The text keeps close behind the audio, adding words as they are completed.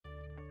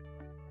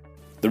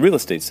The Real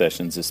Estate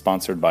Sessions is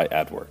sponsored by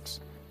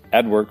AdWorks.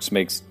 AdWorks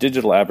makes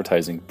digital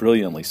advertising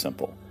brilliantly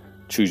simple.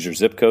 Choose your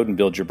zip code and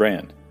build your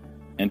brand.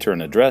 Enter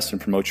an address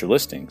and promote your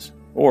listings,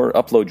 or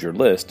upload your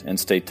list and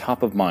stay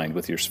top of mind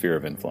with your sphere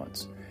of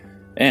influence.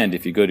 And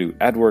if you go to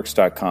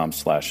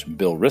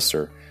adworks.com/Bill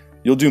Risser,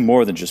 you'll do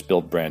more than just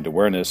build brand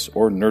awareness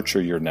or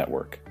nurture your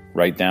network.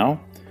 Right now,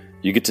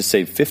 you get to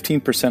save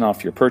 15%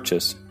 off your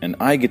purchase, and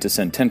I get to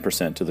send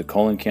 10% to the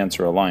Colon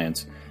Cancer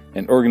Alliance,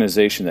 an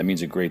organization that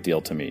means a great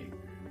deal to me.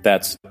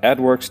 That's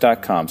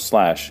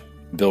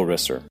adworks.com/Bill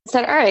Risser. I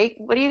said, all right,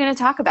 what are you going to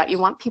talk about? You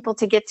want people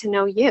to get to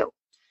know you.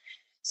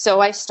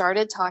 So I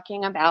started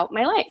talking about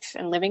my life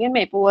and living in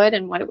Maplewood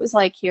and what it was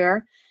like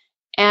here.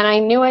 And I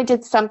knew I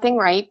did something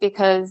right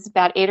because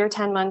about 8 or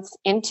 10 months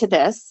into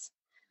this,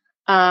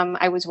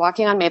 I was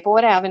walking on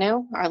Maplewood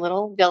Avenue, our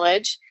little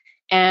village,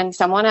 and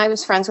someone I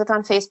was friends with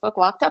on Facebook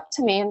walked up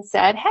to me and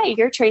said, hey,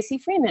 you're Tracy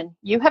Freeman.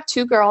 You have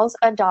 2 girls,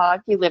 a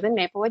dog, you live in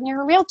Maplewood, and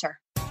you're a realtor.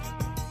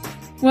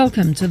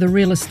 Welcome to the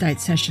Real Estate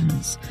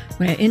Sessions,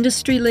 where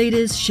industry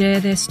leaders share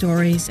their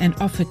stories and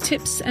offer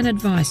tips and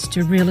advice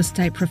to real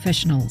estate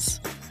professionals.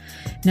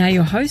 Now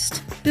your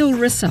host, Bill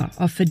Risser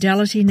of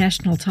Fidelity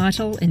National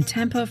Title in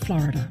Tampa,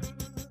 Florida.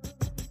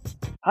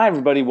 Hi,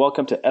 everybody.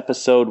 Welcome to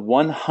episode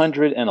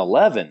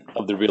 111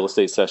 of the Real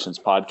Estate Sessions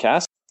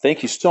podcast.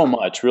 Thank you so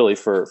much, really,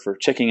 for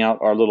checking out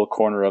our little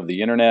corner of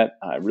the internet.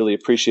 I really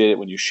appreciate it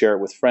when you share it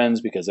with friends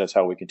because that's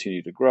how we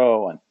continue to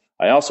grow. And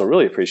I also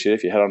really appreciate it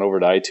if you head on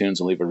over to iTunes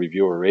and leave a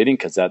review or rating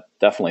because that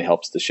definitely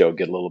helps the show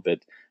get a little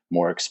bit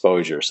more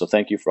exposure. So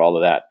thank you for all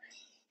of that.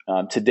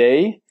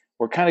 Today,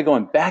 we're kind of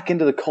going back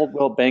into the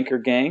Coldwell Banker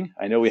gang.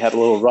 I know we had a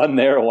little run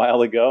there a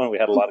while ago, and we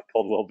had a lot of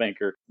Coldwell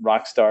Banker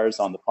rock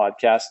stars on the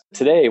podcast.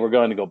 Today, we're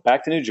going to go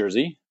back to New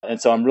Jersey. And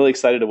so I'm really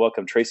excited to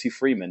welcome Tracy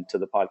Freeman to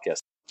the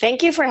podcast.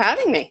 Thank you for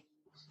having me.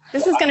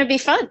 This is going to be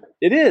fun.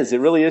 It is. It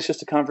really is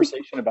just a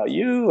conversation about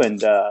you. And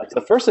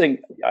the first thing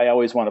I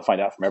always want to find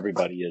out from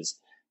everybody is,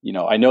 you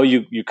know, I know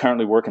you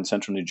currently work in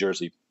central New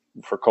Jersey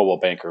for Coldwell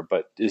Banker,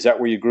 but is that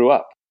where you grew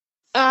up?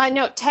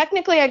 No,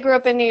 technically I grew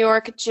up in New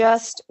York,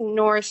 just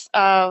north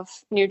of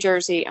New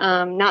Jersey,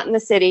 not in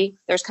the city.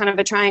 There's kind of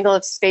a triangle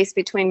of space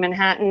between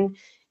Manhattan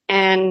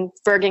and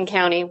Bergen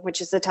County, which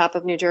is the top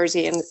of New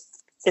Jersey, and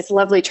this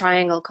lovely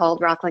triangle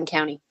called Rockland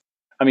County.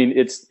 I mean,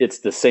 it's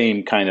the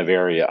same kind of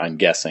area, I'm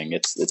guessing.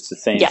 It's the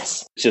same.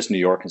 Yes. It's just New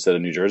York instead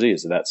of New Jersey.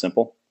 Is it that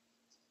simple?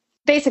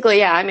 Basically,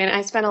 yeah. I mean,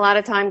 I spent a lot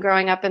of time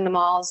growing up in the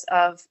malls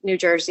of New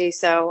Jersey,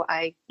 so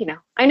I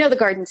know the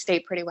Garden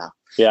State pretty well.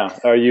 Yeah.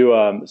 Are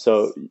you,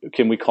 so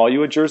can we call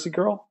you a Jersey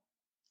girl?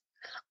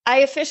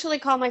 I officially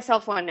call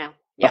myself one now.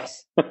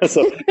 Yes.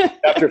 So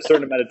after a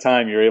certain amount of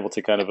time, you're able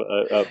to kind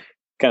of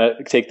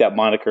take that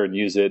moniker and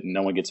use it and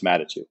no one gets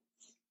mad at you.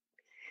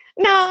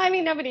 No, I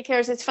mean, nobody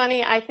cares. It's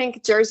funny. I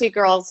think Jersey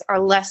girls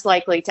are less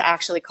likely to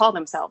actually call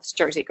themselves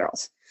Jersey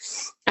girls.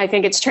 I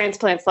think it's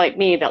transplants like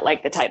me that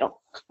like the title.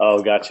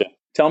 Oh, gotcha.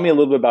 Tell me a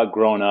little bit about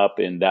growing up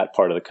in that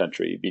part of the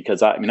country,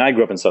 because I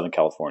grew up in Southern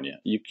California.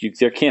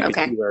 There can't be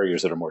 2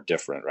 areas that are more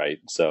different, right?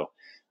 So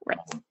right.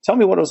 Tell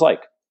me what it was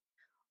like.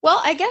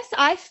 Well, I guess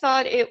I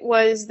thought it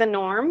was the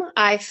norm.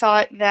 I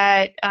thought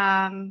that,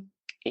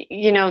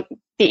 the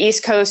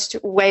East Coast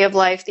way of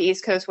life, the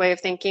East Coast way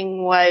of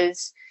thinking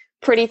was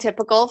pretty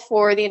typical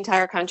for the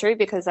entire country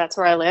because that's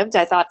where I lived.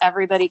 I thought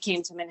everybody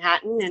came to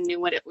Manhattan and knew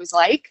what it was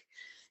like.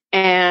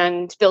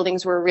 And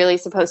buildings were really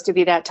supposed to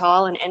be that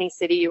tall in any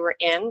city you were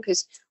in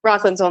because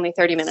Rockland's only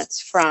 30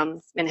 minutes from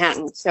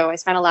Manhattan. So I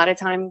spent a lot of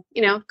time,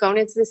 going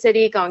into the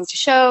city, going to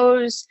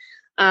shows,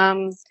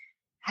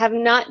 have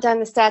not done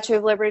the Statue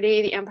of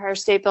Liberty, the Empire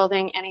State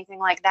Building, anything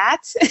like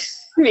that,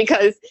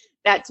 because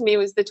that to me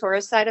was the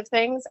tourist side of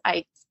things.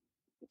 I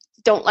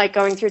don't like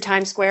going through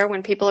Times Square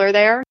when people are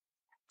there.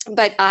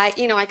 But I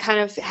kind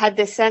of had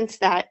this sense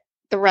that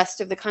the rest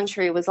of the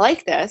country was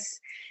like this.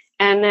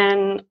 And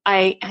then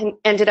I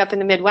ended up in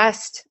the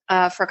Midwest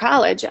for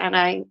college, and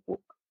I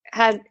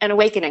had an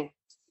awakening,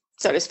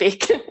 so to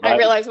speak. Right. I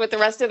realized what the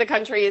rest of the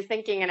country is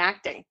thinking and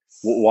acting.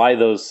 Why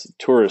those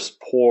tourists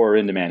pour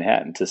into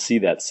Manhattan to see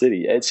that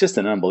city. It's just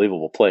an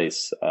unbelievable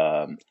place.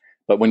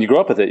 But when you grow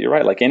up with it, you're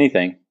right. Like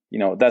anything,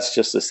 that's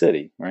just a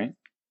city, right?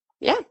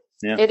 Yeah.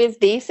 It is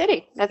the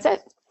city. That's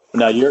it.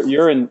 Now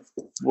you're in.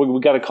 We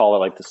got to call it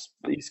like the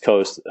East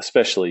Coast,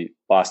 especially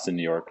Boston,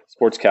 New York,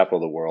 sports capital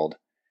of the world.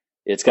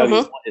 It's got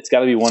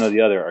to be one or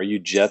the other. Are you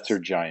Jets or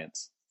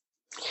Giants?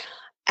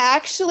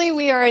 Actually,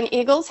 we are an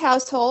Eagles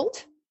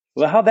household.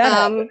 Well, how'd that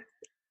happen?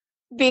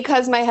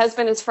 Because my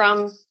husband is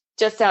from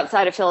just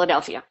outside of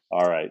Philadelphia.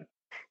 All right.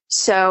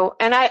 So,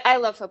 and I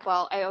love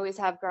football. I always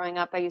have growing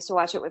up. I used to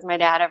watch it with my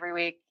dad every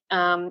week.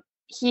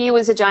 He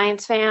was a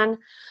Giants fan,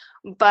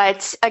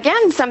 but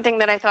again, something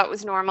that I thought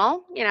was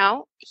normal.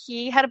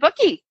 He had a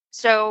bookie,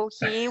 so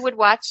he would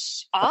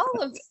watch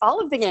all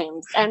of the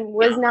games and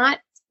was not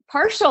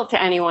partial to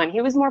anyone.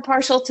 He was more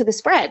partial to the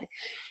spread.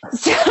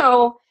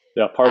 So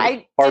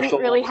I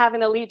didn't really have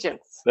an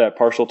allegiance. Yeah,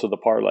 partial to the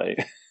parlay.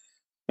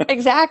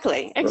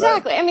 Exactly.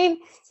 Right. I mean,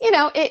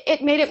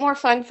 it made it more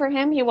fun for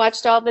him. He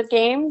watched all the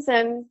games,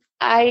 and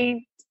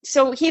I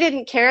So he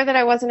didn't care that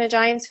I wasn't a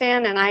Giants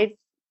fan. And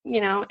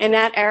in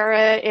that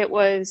era, it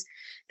was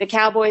the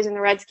Cowboys and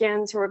the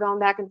Redskins who were going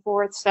back and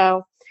forth.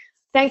 So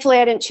thankfully,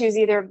 I didn't choose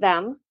either of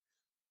them.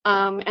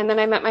 And then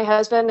I met my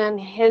husband and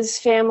his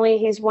family.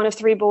 He's one of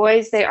 3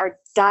 boys. They are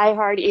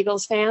diehard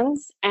Eagles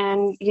fans,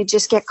 and you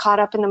just get caught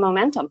up in the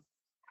momentum.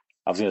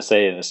 I was going to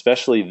say, and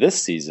especially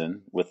this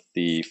season with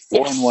the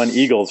 4-1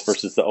 Eagles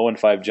versus the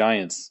 0-5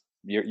 Giants,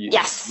 you're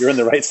in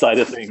the right side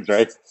of things,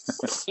 right?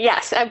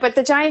 Yes, but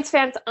the Giants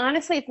fans,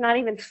 honestly, it's not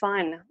even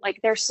fun. Like,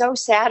 they're so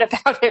sad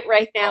about it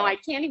right now. I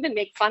can't even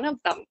make fun of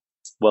them.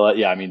 Well,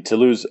 yeah, I mean, to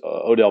lose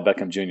Odell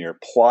Beckham Jr.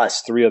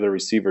 plus 3 other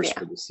receivers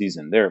for the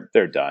season,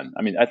 they're done.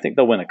 I mean, I think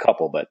they'll win a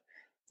couple, but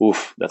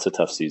oof, that's a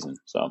tough season.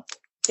 So,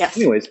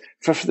 anyways,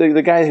 for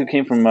the guy who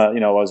came from, I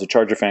was a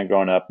Charger fan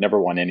growing up,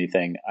 never won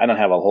anything. I don't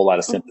have a whole lot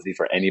of sympathy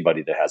for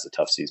anybody that has a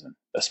tough season,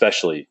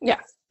 especially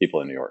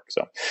people in New York.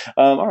 So,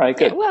 all right,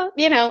 good.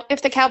 Yeah, well,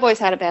 if the Cowboys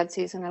had a bad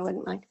season, I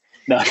wouldn't mind.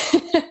 No,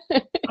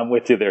 I'm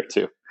with you there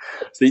too.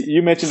 So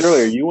you mentioned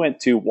earlier you went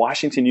to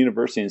Washington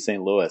University in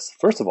St. Louis.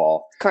 First of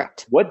all,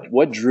 correct.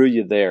 What drew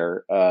you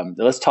there?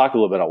 Let's talk a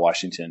little bit about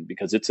Washington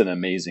because it's an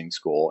amazing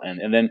school,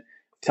 and then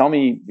tell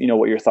me,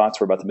 what your thoughts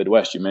were about the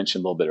Midwest. You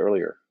mentioned a little bit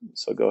earlier,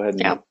 so go ahead.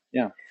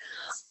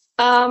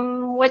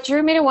 What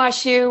drew me to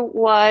WashU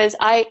was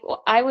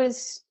I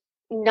was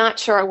not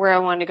sure where I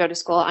wanted to go to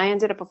school. I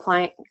ended up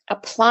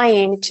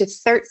applying to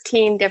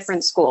 13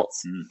 different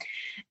schools.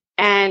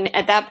 And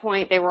at that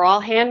point, they were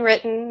all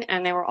handwritten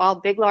and they were all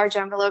big, large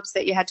envelopes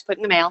that you had to put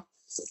in the mail.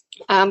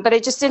 But I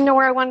just didn't know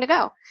where I wanted to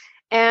go.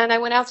 And I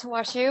went out to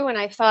WashU and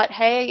I thought,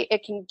 hey,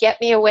 it can get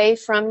me away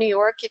from New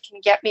York. It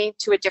can get me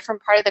to a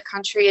different part of the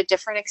country, a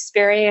different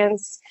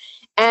experience.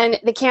 And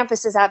the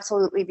campus is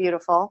absolutely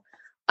beautiful.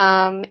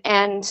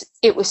 And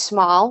it was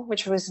small,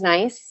 which was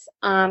nice.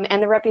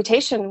 And the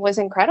reputation was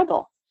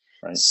incredible.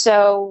 Right.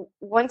 So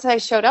once I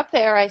showed up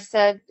there, I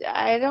said,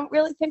 I don't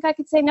really think I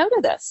could say no to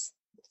this.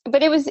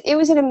 But it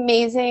was an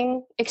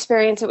amazing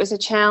experience. It was a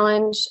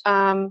challenge.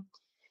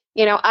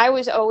 I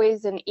was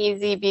always an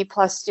easy B+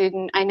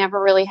 student. I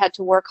never really had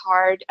to work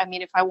hard. I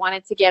mean, if I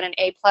wanted to get an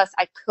A+,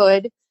 I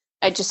could.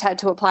 I just had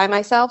to apply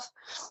myself.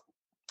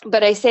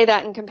 But I say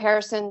that in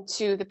comparison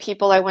to the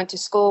people I went to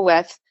school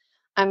with.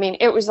 I mean,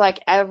 it was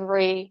like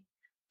every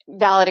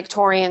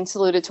valedictorian,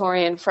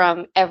 salutatorian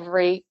from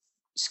every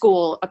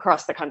school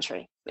across the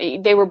country.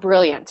 They were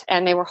brilliant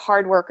and they were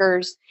hard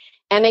workers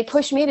and they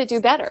pushed me to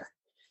do better.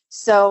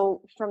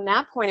 So from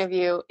that point of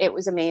view, it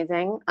was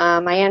amazing.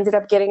 I ended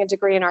up getting a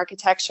degree in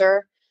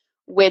architecture,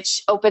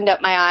 which opened up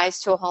my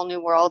eyes to a whole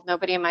new world.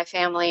 Nobody in my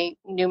family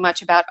knew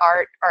much about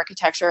art,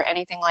 architecture,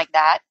 anything like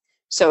that.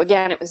 So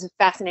again, it was a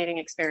fascinating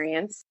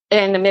experience.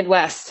 In the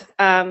Midwest,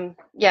 the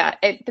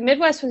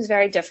Midwest was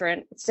very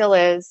different. It still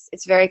is.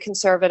 It's very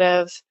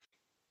conservative.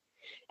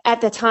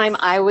 At the time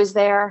I was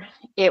there,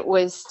 it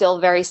was still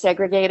very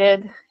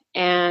segregated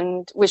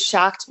and which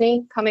shocked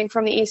me coming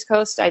from the East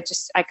Coast. I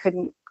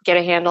couldn't get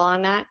a handle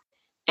on that.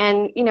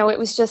 And,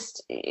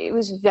 it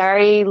was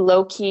very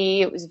low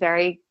key. It was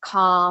very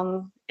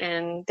calm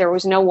and there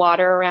was no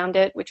water around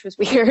it, which was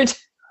weird.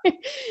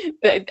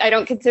 I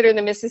don't consider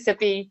the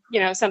Mississippi,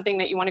 something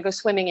that you want to go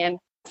swimming in.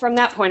 From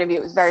that point of view,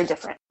 it was very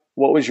different.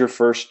 What was your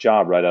first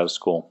job right out of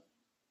school?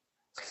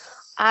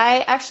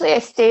 I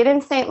stayed in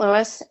St.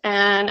 Louis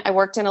and I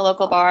worked in a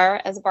local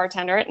bar as a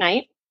bartender at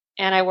night.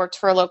 And I worked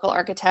for a local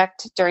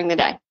architect during the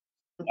day.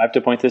 I have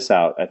to point this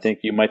out. I think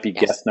you might be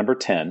guest number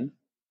 10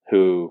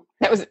 who...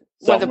 That was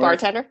a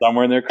bartender?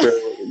 Somewhere in their career.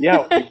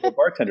 Yeah, a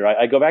bartender.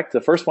 I go back to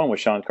the first one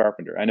with Sean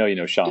Carpenter. I know you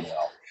know Sean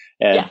well.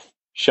 And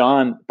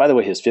Sean, by the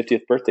way, his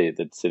 50th birthday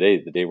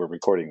today, the day we're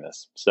recording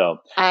this. So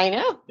I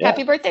know. Yeah.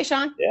 Happy birthday,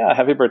 Sean. Yeah,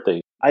 happy birthday.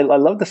 I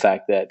love the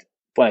fact that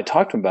when I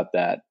talked to him about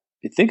that,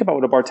 you think about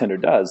what a bartender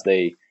does.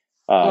 They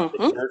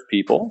serve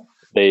people.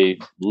 They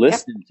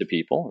listen to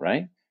people,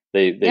 right?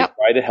 They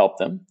try to help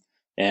them.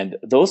 And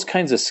those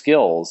kinds of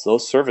skills,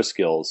 those service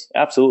skills,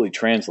 absolutely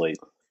translate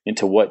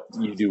into what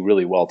you do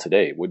really well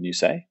today, wouldn't you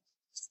say?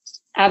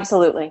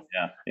 Absolutely.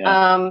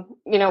 Yeah.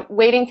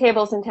 Waiting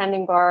tables and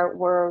tending bar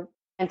were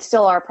and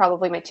still are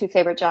probably my 2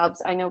 favorite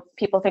jobs. I know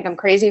people think I'm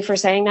crazy for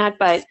saying that,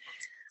 but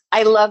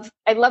I love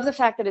the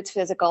fact that it's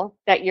physical,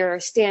 that you're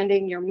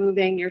standing, you're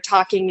moving, you're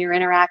talking, you're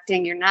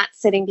interacting, you're not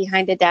sitting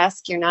behind a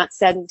desk, you're not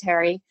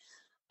sedentary.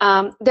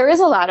 There is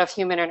a lot of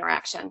human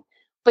interaction,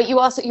 but you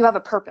have a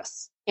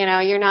purpose.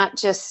 You're not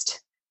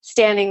just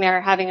standing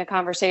there having a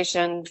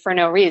conversation for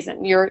no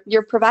reason.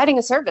 You're providing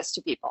a service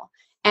to people.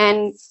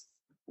 And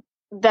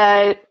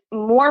the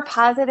more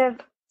positive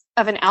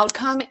of an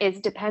outcome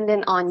is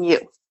dependent on you.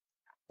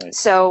 Right.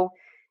 So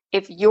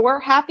if you're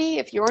happy,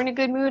 if you're in a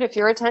good mood, if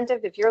you're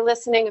attentive, if you're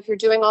listening, if you're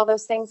doing all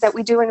those things that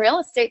we do in real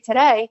estate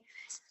today,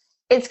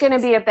 it's going to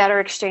be a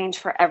better exchange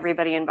for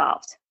everybody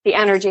involved. The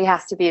energy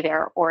has to be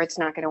there or it's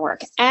not going to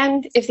work.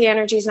 And if the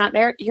energy is not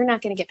there, you're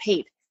not going to get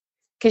paid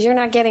because you're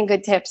not getting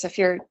good tips if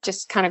you're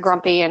just kind of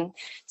grumpy and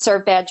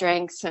serve bad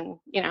drinks and,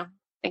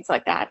 things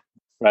like that.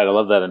 Right. I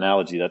love that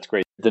analogy. That's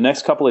great. The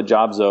next couple of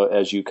jobs, though,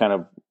 as you kind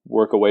of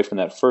work away from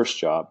that first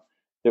job,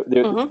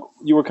 Mm-hmm.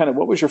 You were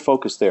what was your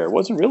focus there? It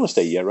wasn't real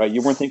estate yet, right?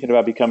 You weren't thinking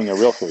about becoming a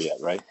realtor yet,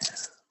 right?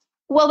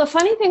 Well, the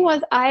funny thing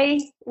was I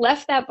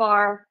left that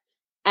bar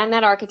and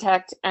that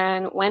architect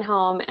and went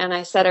home and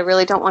I said, I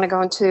really don't want to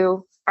go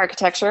into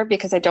architecture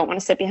because I don't want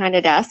to sit behind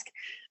a desk.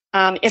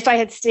 If I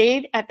had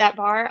stayed at that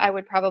bar, I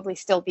would probably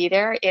still be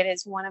there. It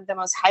is one of the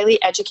most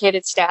highly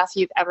educated staff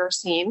you've ever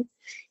seen.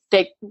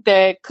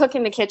 The cook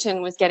in the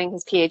kitchen was getting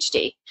his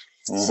PhD.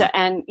 Mm-hmm. So,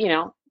 and,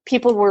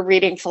 people were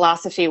reading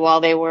philosophy while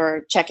they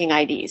were checking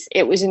IDs.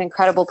 It was an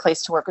incredible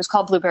place to work. It was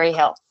called Blueberry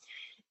Hill.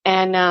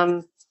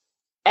 And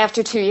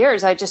after 2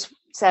 years, I just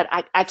said,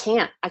 I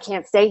can't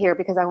stay here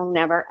because I will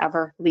never,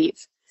 ever leave.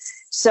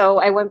 So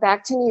I went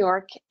back to New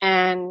York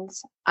and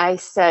I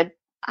said,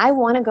 I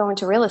want to go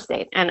into real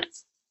estate. And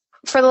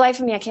for the life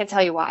of me, I can't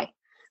tell you why,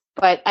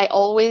 but I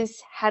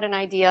always had an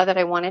idea that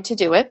I wanted to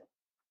do it.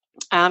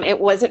 It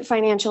wasn't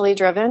financially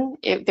driven.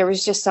 There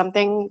was just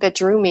something that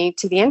drew me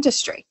to the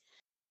industry.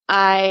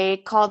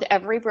 I called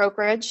every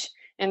brokerage,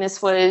 and it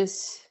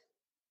was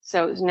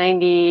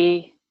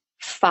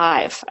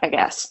 95, I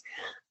guess.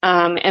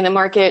 And the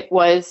market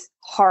was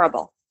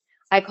horrible.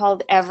 I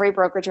called every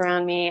brokerage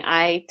around me.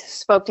 I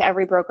spoke to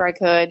every broker I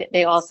could.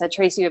 They all said,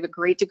 Tracy, you have a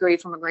great degree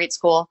from a great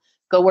school.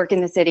 Go work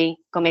in the city.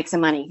 Go make some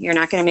money. You're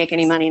not going to make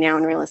any money now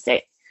in real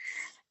estate.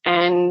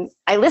 And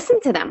I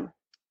listened to them.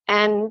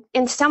 And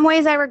in some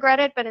ways I regret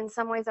it, but in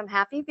some ways I'm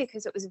happy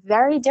because it was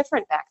very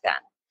different back then.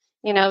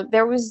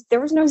 There was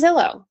no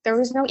Zillow. There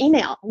was no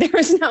email.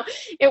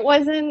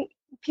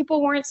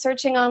 People weren't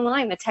searching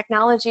online. The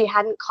technology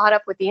hadn't caught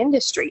up with the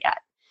industry yet.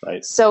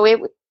 Right. So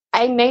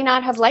I may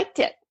not have liked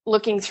it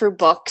looking through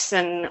books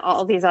and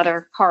all these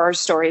other horror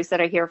stories that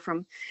I hear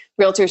from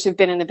realtors who've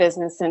been in the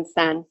business since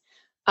then.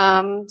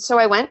 So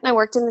I went and I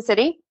worked in the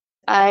city.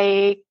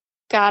 I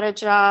got a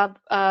job,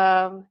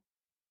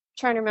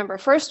 trying to remember.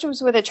 First it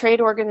was with a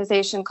trade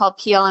organization called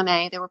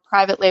PLMA. They were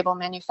Private Label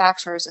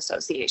Manufacturers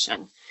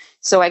Association.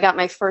 So I got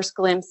my first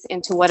glimpse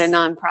into what a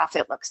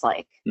nonprofit looks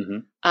like.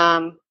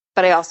 Mm-hmm.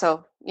 But I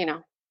also,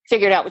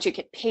 figured out what you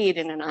get paid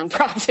in a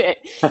nonprofit.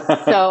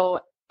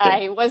 So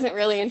I wasn't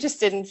really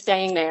interested in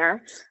staying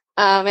there.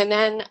 And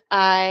then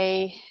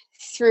I,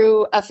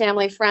 through a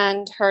family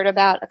friend, heard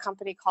about a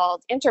company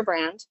called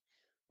Interbrand,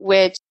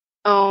 which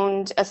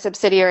owned a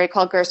subsidiary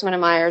called Gerstmann &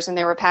 Myers, and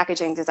they were a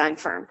packaging design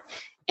firm.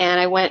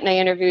 And I went and I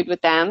interviewed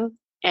with them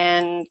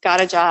and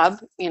got a job,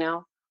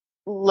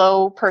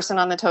 low person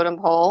on the totem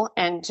pole,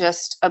 and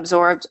just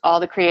absorbed all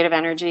the creative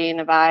energy and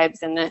the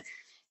vibes and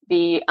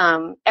the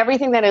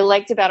everything that I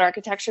liked about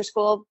architecture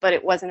school, but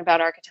it wasn't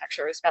about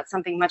architecture. It was about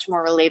something much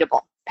more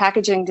relatable.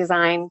 Packaging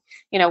design,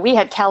 we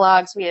had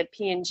Kellogg's, we had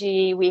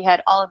P&G, we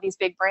had all of these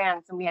big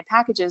brands, and we had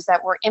packages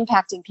that were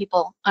impacting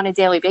people on a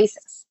daily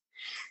basis.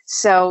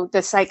 So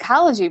the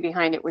psychology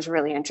behind it was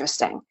really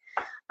interesting.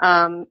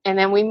 And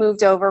then we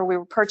moved over, we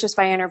were purchased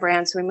by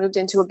Interbrand, so we moved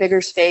into a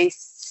bigger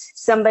space.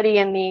 Somebody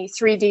in the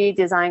 3D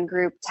design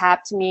group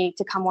tapped me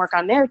to come work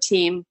on their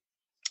team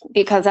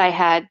because I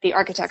had the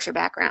architecture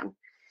background.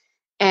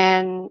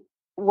 And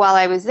while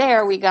I was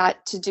there, we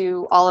got to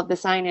do all of the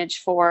signage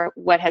for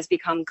what has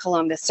become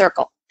Columbus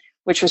Circle,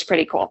 which was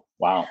pretty cool.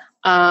 Wow.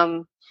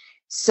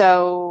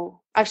 So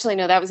actually,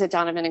 no, that was at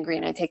Donovan and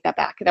Green. I take that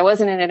back. That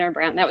wasn't an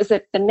Interbrand. That was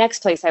the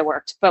next place I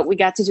worked. But we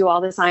got to do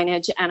all the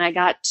signage, and I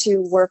got to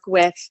work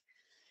with,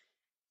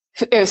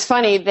 it was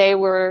funny, they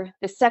were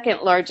the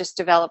second largest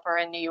developer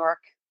in New York,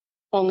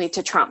 only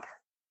to Trump.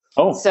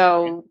 Oh.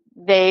 So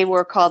they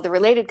were called the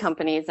Related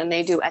Companies, and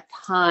they do a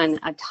ton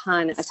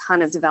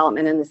of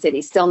development in the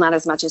city. Still not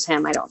as much as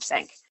him, I don't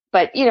think.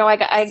 But,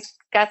 I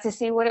got to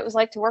see what it was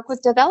like to work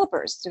with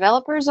developers.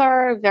 Developers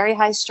are very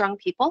high-strung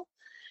people,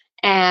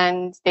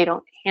 and they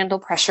don't handle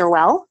pressure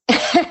well,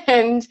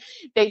 and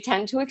they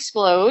tend to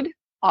explode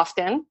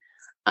often.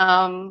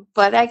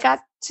 But I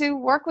got to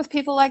work with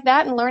people like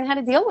that and learn how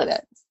to deal with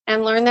it,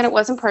 and learn that it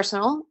wasn't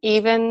personal.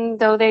 Even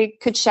though they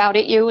could shout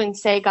at you and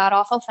say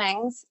god-awful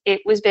things,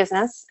 it was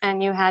business,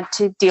 and you had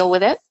to deal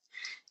with it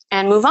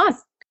and move on.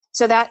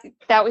 So that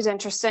was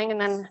interesting. And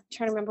then I'm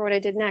trying to remember what I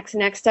did next.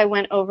 Next, I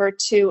went over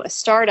to a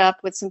startup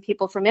with some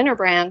people from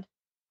Interbrand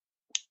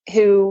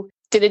who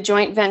did a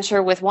joint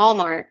venture with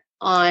Walmart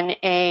on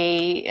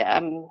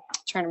I'm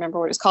trying to remember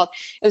what it was called.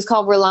 It was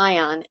called Rely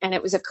On, and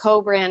it was a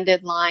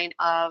co-branded line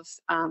of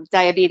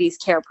diabetes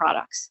care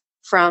products,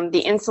 from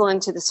the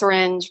insulin to the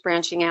syringe,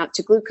 branching out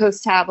to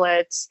glucose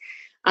tablets,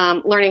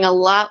 learning a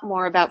lot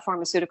more about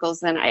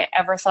pharmaceuticals than I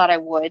ever thought I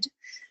would.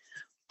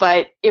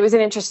 But it was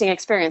an interesting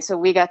experience. So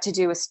we got to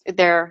do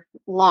their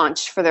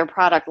launch for their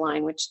product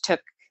line, which took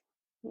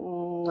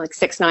like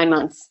 6-9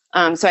 months.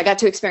 So I got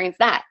to experience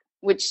that,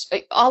 which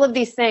all of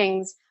these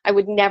things I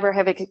would never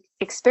have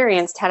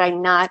experienced had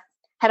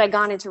I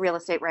gone into real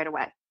estate right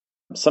away.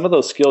 Some of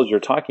those skills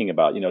you're talking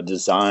about,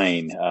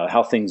 design,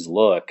 how things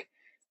look,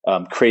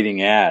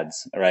 creating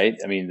ads, right?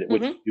 I mean,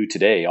 what you do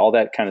today, all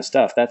that kind of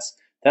stuff, that's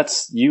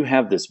you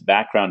have this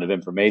background of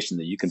information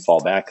that you can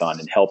fall back on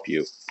and help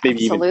you.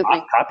 Maybe Absolutely.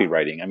 Even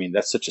copywriting. I mean,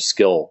 that's such a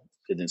skill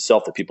in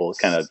itself that people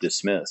kind of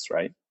dismiss,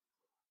 right?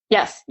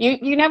 Yes,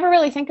 you never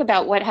really think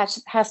about what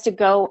has to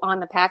go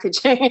on the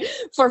packaging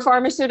for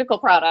pharmaceutical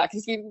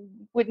products. You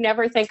would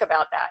never think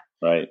about that.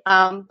 Right.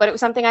 But it was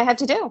something I had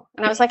to do.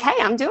 And I was like, hey,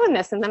 I'm doing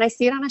this. And then I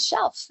see it on a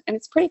shelf and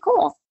it's pretty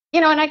cool.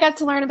 And I got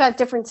to learn about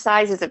different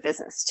sizes of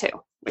business too,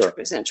 which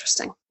was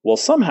interesting. Well,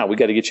 somehow we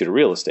got to get you to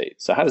real estate.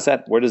 So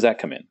where does that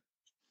come in?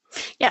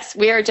 Yes,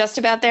 we are just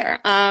about there.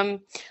 I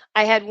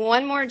had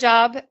one more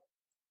job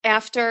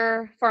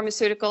after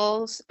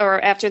pharmaceuticals, or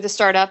after the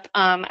startup.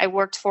 I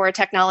worked for a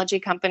technology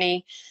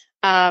company,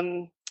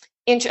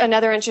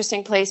 another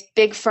interesting place,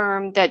 big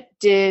firm that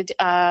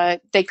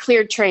they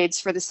cleared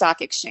trades for the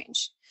stock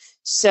exchange.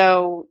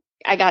 So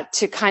I got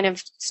to kind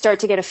of start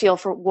to get a feel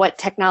for what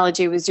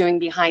technology was doing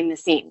behind the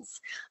scenes.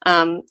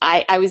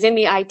 I was in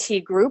the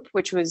IT group,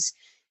 which was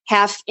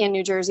half in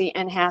New Jersey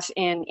and half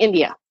in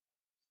India.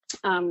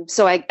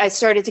 So I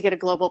started to get a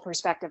global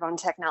perspective on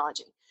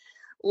technology.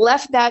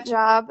 Left that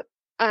job,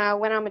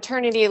 went on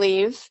maternity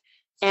leave,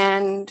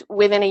 and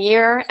within a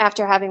year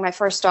after having my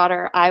first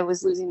daughter, I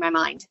was losing my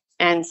mind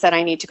and said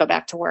I need to go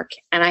back to work.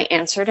 And I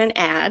answered an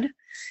ad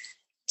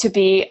to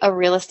be a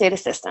real estate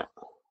assistant,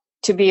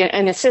 to be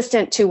an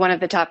assistant to one of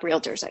the top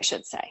realtors, I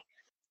should say.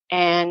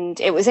 And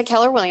it was at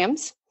Keller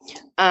Williams.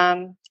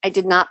 I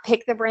did not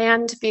pick the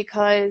brand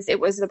because it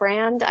was the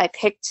brand. I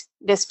picked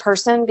this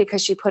person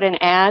because she put an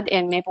ad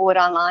in Maplewood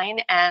online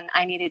and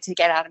I needed to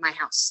get out of my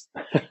house.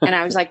 And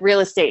I was like, real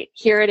estate,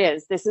 here it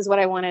is. This is what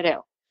I want to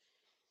do.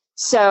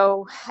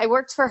 So I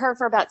worked for her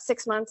for about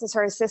 6 months as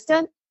her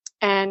assistant,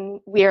 and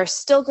we are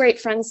still great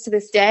friends to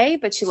this day.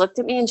 But she looked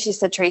at me and she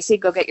said, Tracy,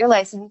 go get your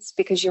license,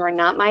 because you are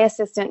not my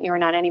assistant. You are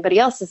not anybody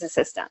else's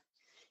assistant.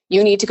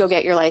 You need to go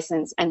get your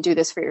license and do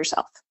this for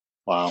yourself.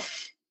 Wow.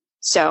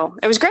 So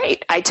it was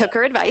great. I took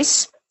her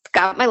advice,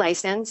 got my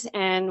license,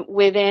 and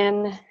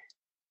within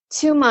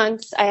 2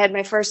 months, I had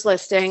my first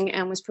listing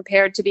and was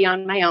prepared to be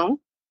on my own.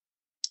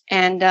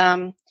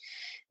 And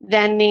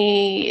then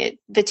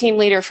the team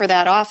leader for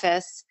that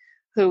office,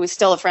 who was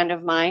still a friend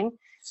of mine,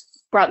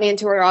 brought me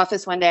into her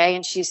office one day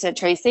and she said,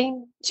 Tracy,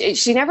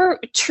 she never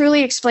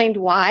truly explained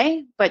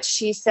why, but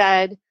she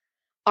said,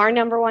 our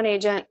number one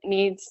agent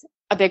needs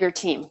a bigger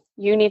team.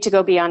 You need to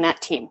go be on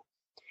that team.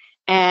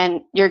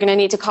 And you're going to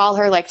need to call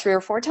her like 3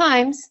 or 4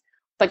 times,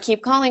 but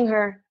keep calling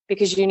her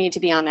because you need to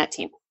be on that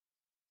team.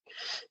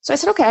 So I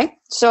said, okay.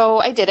 So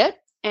I did it.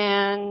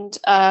 And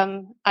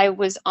I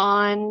was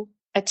on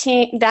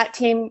that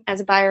team as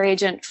a buyer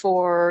agent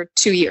for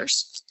 2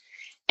 years.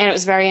 And it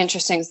was very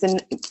interesting.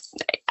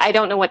 I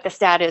don't know what the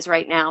stat is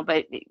right now,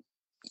 but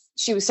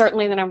she was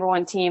certainly the number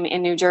one team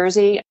in New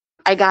Jersey.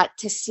 I got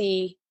to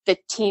see the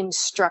team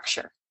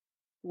structure,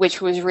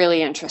 which was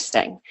really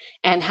interesting.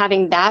 And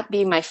having that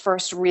be my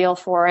first real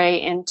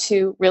foray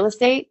into real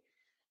estate,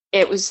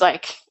 it was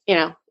like,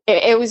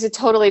 it was a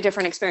totally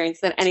different experience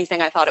than anything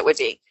I thought it would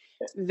be.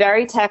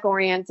 Very tech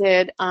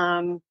oriented.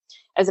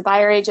 As a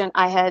buyer agent,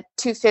 I had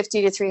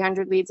 250 to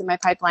 300 leads in my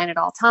pipeline at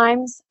all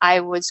times. I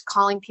was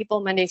calling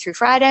people Monday through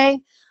Friday.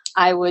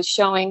 I was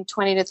showing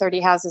 20 to 30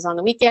 houses on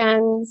the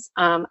weekends.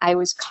 I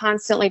was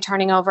constantly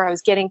turning over. I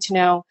was getting to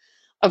know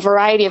a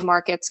variety of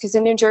markets, because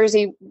in New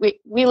Jersey,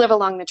 we live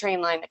along the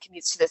train line that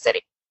commutes to the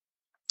city.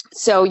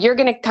 So you're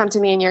going to come to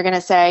me and you're going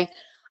to say,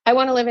 I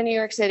want to live in New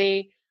York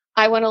City.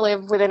 I want to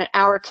live within an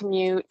hour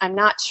commute. I'm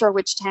not sure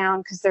which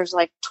town, because there's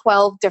like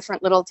 12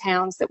 different little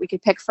towns that we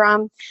could pick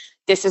from.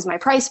 This is my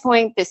price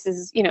point. This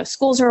is,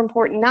 schools are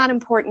important, not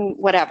important,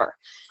 whatever.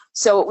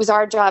 So it was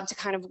our job to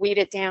kind of weed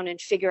it down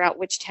and figure out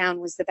which town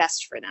was the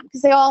best for them,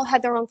 because they all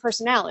had their own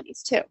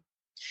personalities too.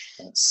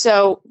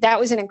 So that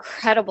was an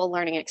incredible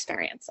learning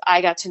experience.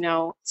 I got to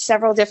know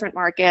several different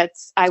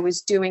markets. I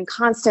was doing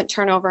constant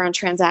turnover on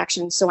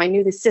transactions, so I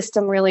knew the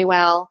system really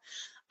well.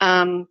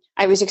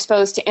 I was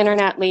exposed to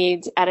internet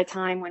leads at a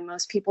time when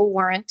most people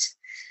weren't.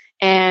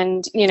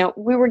 And,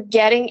 we were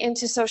getting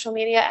into social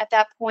media at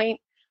that point,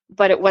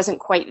 but it wasn't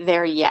quite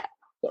there yet.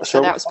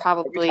 So that was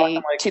probably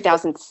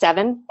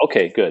 2007.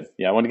 Okay, good.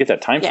 Yeah, I want to get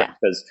that time frame,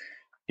 because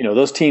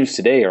those teams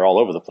today are all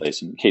over the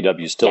place, and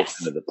KW is still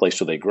kind of the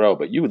place where they grow.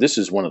 But this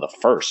is one of the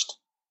first.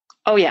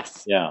 Oh,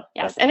 yes. Yeah.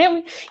 Yes. And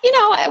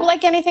it,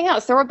 like anything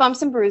else, there were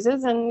bumps and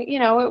bruises, and,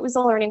 it was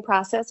a learning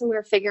process and we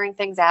were figuring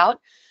things out.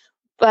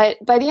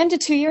 But by the end of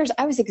 2 years,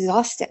 I was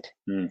exhausted.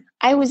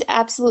 I was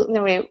absolutely,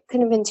 no way, it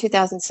couldn't have been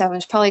 2007. It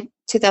was probably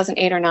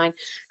 2008 or 9,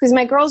 because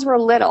my girls were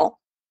little,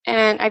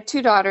 and I have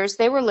 2 daughters.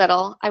 They were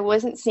little. I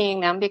wasn't seeing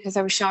them because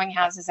I was showing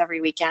houses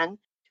every weekend.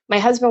 My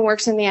husband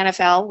works in the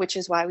NFL, which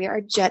is why we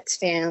are Jets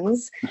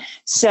fans.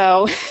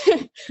 So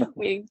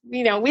we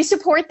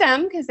support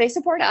them because they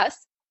support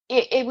us.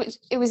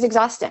 It was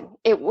exhausting.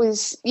 It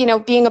was,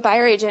 being a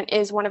buyer agent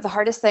is one of the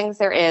hardest things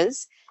there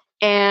is,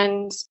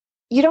 and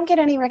you don't get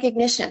any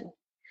recognition.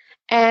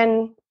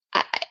 And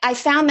I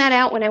found that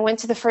out when I went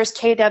to the first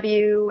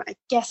KW. I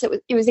guess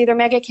it was either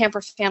Mega Camp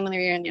or Family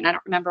Reunion. I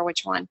don't remember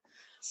which one.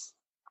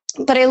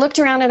 But I looked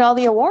around at all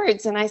the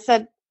awards and I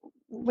said,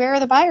 where are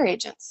the buyer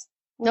agents?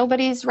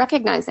 Nobody's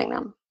recognizing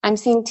them. I'm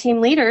seeing team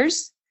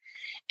leaders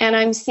and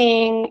I'm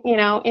seeing,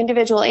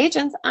 individual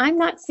agents. I'm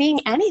not seeing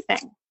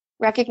anything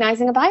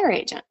recognizing a buyer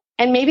agent.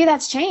 And maybe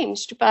that's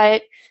changed,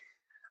 but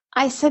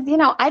I said,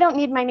 I don't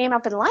need my name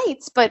up in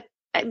lights, but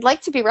I'd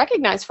like to be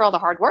recognized for all the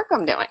hard work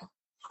I'm doing.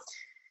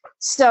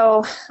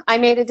 So I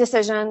made a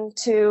decision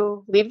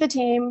to leave the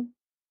team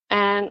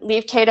and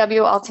leave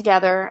KW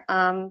altogether.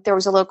 There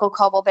was a local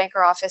Coldwell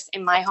Banker office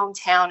in my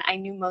hometown. I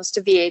knew most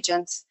of the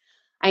agents.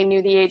 I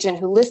knew the agent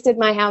who listed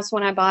my house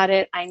when I bought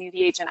it. I knew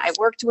the agent I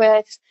worked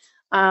with.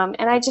 And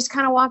I just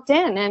kind of walked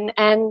in,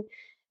 and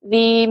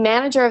the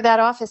manager of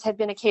that office had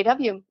been a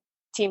KW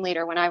team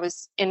leader when I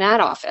was in that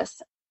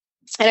office.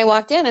 And I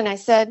walked in and I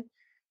said,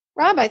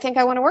 Rob, I think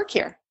I want to work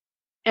here.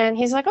 And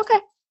he's like, okay.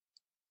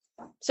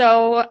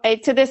 So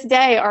to this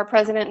day, our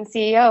president and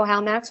CEO,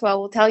 Hal Maxwell,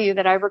 will tell you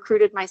that I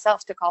recruited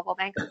myself to Coldwell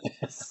Banker.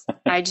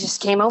 I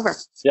just came over.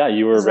 Yeah,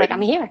 you were like,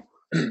 I'm here.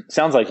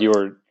 Sounds like you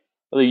were.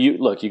 You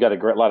got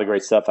a lot of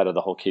great stuff out of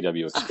the whole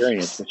KW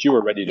experience, but you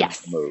were ready to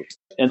move.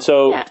 And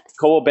so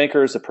Coldwell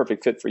Banker is a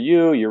perfect fit for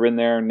you. You're in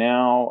there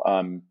now.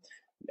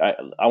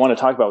 I want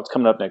to talk about what's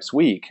coming up next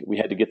week. We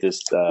had to get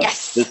this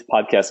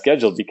podcast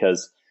scheduled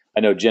because I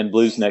know Gen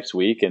Blue's next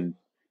week, and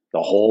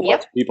the whole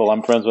bunch of people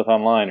I'm friends with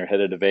online are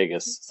headed to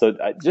Vegas. So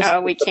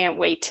we can't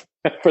wait.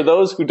 For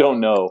those who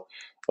don't know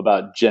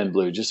about Gen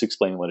Blue, just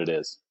explain what it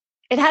is.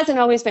 It hasn't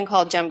always been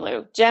called Gen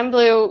Blue. Gen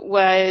Blue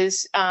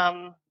was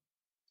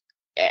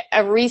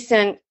a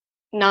recent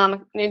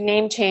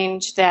name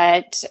change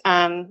that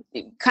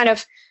kind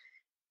of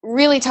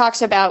really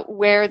talks about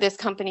where this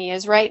company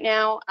is right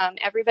now.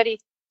 Everybody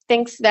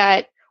thinks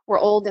that we're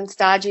old and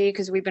stodgy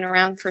because we've been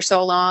around for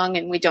so long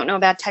and we don't know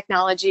about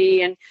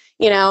technology. And,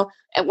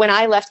 when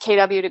I left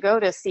KW to go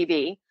to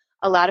CB,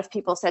 a lot of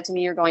people said to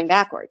me, you're going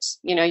backwards.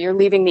 You're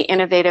leaving the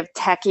innovative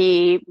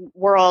techie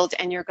world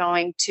and you're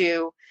going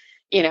to,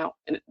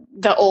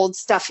 the old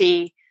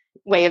stuffy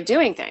way of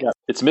doing things. Yeah.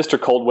 It's Mr.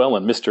 Coldwell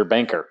and Mr.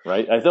 Banker,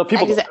 right? I know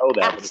people don't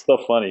know that, but it's so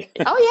funny.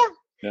 Oh,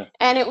 yeah.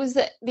 And it was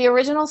the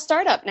original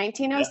startup,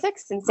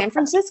 1906 in San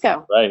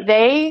Francisco. Right.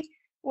 They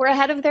were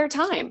ahead of their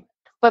time.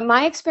 But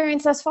my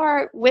experience thus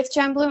far with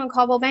Gen Blue and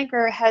Coldwell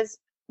Banker has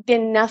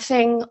been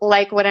nothing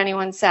like what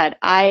anyone said.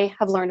 I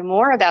have learned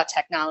more about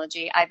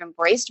technology. I've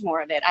embraced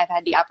more of it. I've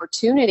had the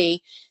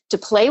opportunity to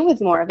play with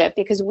more of it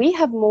because we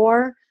have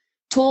more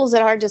tools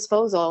at our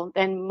disposal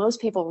than most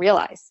people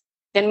realize,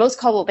 than most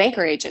Coldwell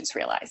Banker agents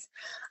realize.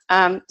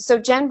 So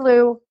Gen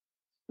Blue,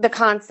 the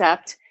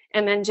concept,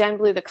 and then Gen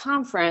Blue, the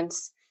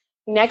conference.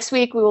 Next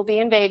week, we will be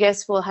in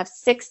Vegas. We'll have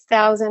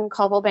 6,000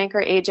 Coldwell Banker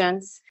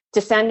agents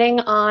descending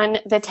on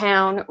the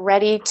town,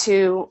 ready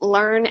to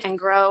learn and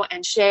grow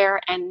and share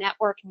and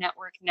network.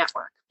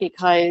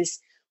 Because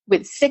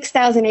with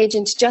 6,000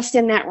 agents just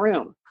in that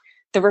room,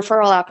 the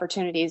referral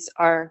opportunities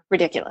are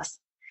ridiculous.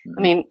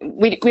 I mean,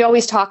 we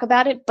always talk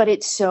about it, but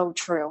it's so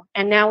true.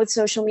 And now with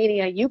social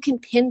media, you can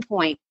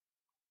pinpoint,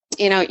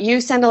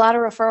 you send a lot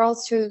of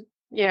referrals to,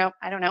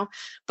 I don't know,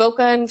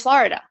 Boca in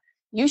Florida.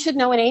 You should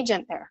know an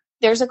agent there.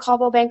 There's a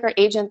Coldwell Banker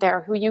agent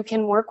there who you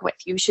can work with.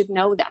 You should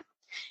know them.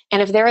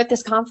 And if they're at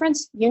this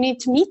conference, you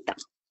need to meet them.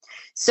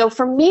 So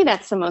for me,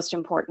 that's the most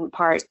important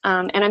part.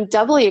 And I'm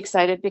doubly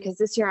excited because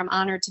this year I'm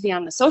honored to be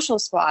on the social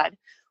squad,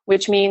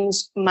 which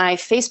means my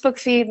Facebook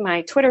feed,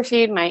 my Twitter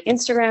feed, my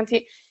Instagram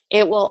feed,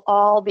 it will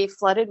all be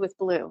flooded with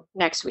blue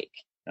next week.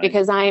 Nice.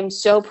 Because I am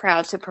so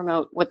proud to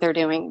promote what they're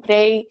doing.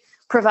 They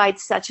provide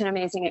such an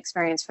amazing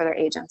experience for their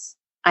agents.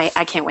 I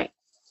can't wait.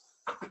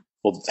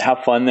 Well,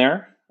 have fun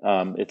there.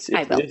 It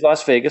is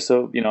Las Vegas,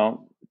 so,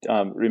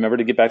 remember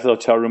to get back to the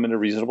hotel room at a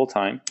reasonable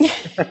time.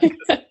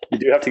 You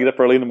do have to get up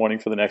early in the morning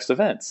for the next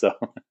event. So,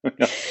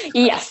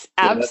 Yes,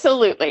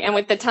 absolutely. And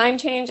with the time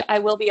change, I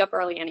will be up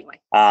early anyway.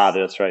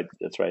 That's right.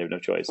 I have no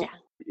choice. Yeah.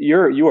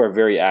 You are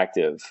very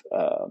active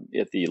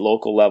at the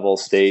local level,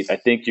 state. I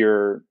think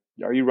are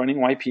you running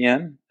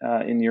YPN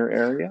in your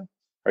area?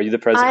 Are you the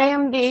president? I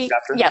am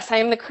I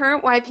am the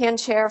current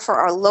YPN chair for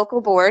our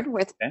local board,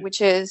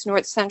 which is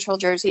North Central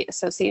Jersey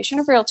Association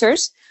of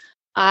Realtors.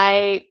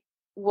 I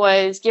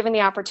was given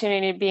the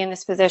opportunity to be in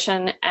this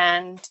position,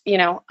 and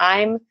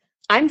I'm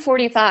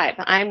 45.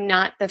 I'm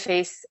not the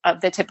face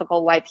of the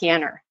typical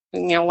YPNer.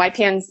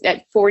 YPNs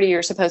at 40,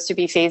 you're supposed to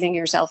be phasing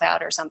yourself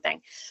out or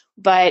something.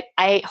 But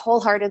I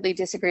wholeheartedly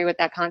disagree with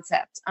that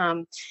concept.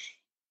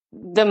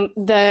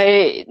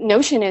 The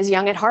notion is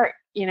young at heart,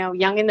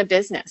 young in the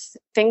business,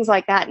 things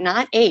like that,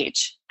 not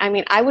age. I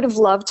mean, I would have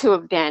loved to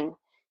have been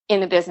in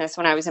the business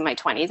when I was in my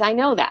 20s. I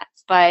know that,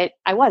 but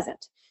I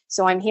wasn't.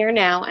 So I'm here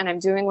now and I'm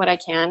doing what I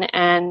can.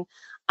 And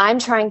I'm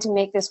trying to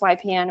make this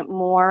YPN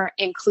more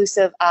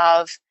inclusive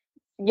of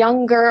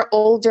younger,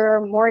 older,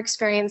 more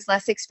experienced,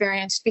 less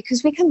experienced,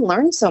 because we can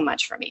learn so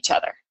much from each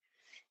other.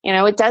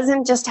 It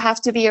doesn't just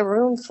have to be a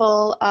room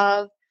full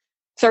of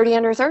 30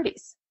 under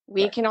 30s.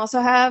 We can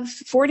also have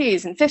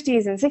 40s and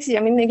 50s and 60s. I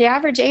mean, the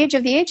average age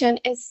of the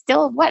agent is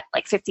still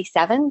like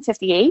 57,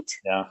 58?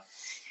 Yeah.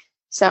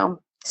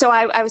 So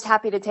I was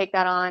happy to take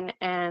that on,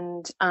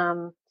 and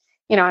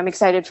I'm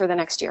excited for the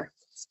next year.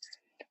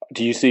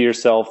 Do you see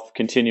yourself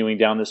continuing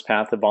down this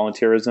path of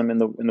volunteerism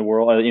in the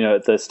world,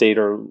 at the state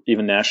or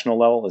even national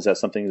level? Is that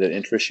something that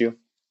interests you?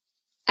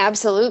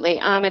 Absolutely.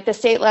 At the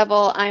state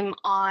level, I'm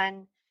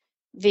on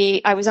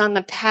I was on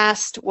the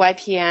past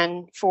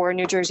YPN for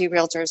New Jersey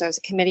Realtors. I was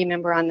a committee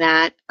member on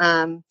that.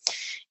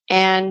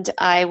 And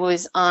I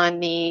was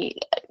on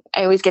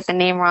I always get the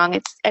name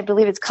wrong. I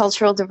believe it's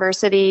Cultural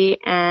Diversity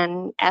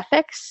and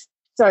Ethics.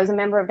 So I was a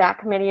member of that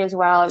committee as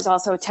well. I was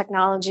also a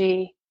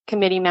technology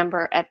committee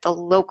member at the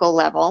local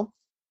level.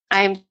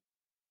 I'm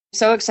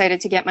so excited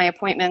to get my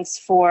appointments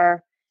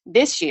for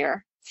this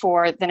year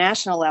for the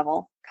national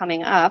level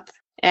coming up.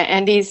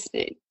 And these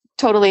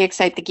totally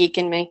excite the geek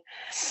in me.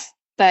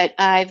 But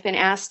I've been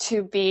asked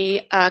to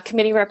be a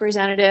committee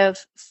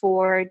representative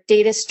for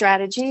data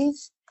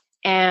strategies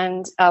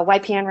and a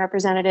YPN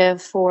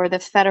representative for the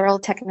Federal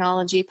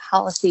Technology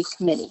Policy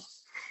Committee.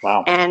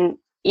 Wow. And,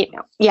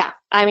 yeah,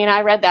 I mean,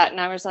 I read that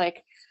and I was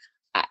like,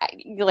 I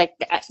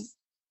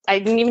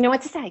didn't even know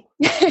what to say.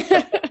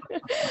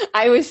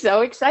 I was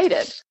so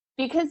excited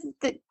because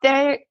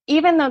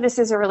even though this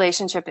is a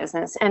relationship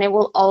business, and it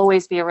will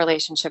always be a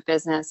relationship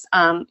business,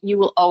 you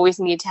will always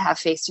need to have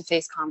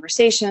face-to-face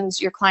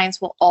conversations. Your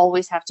clients will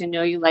always have to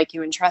know you, like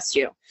you, and trust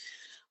you.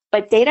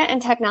 But data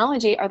and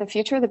technology are the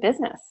future of the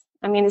business.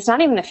 I mean, it's not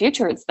even the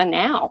future, it's the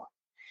now.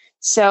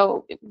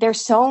 So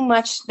there's so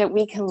much that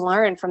we can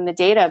learn from the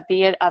data,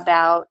 be it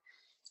about,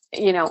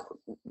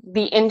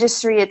 the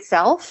industry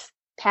itself,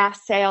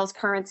 past sales,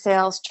 current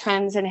sales,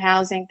 trends in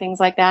housing, things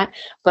like that,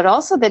 but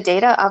also the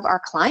data of our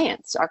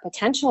clients, our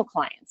potential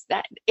clients,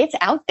 that it's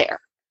out there.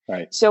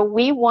 Right. So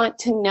we want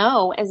to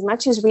know as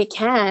much as we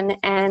can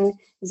and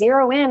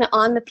zero in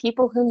on the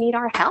people who need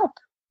our help.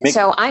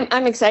 So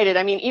I'm excited.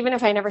 I mean, even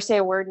if I never say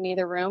a word in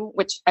either room,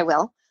 which I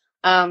will,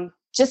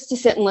 just to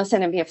sit and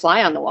listen and be a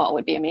fly on the wall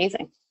would be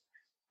amazing.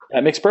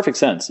 That makes perfect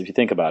sense if you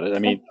think about it. I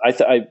mean,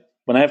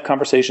 when I have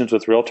conversations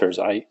with realtors,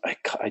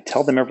 I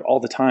tell them all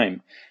the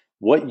time,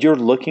 what you're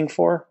looking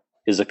for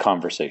is a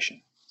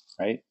conversation,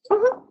 right?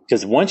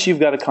 Because once you've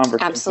got a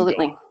conversation,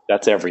 absolutely,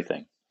 that's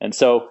everything. And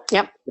so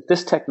if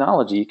this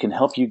technology can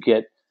help you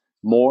get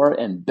more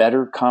and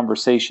better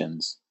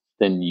conversations,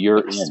 then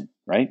you're in,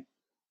 right?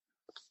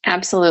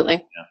 Absolutely.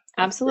 Yeah.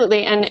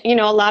 Absolutely. And,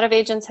 a lot of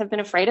agents have been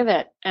afraid of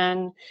it,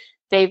 and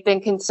they've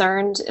been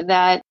concerned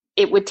that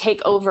it would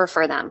take over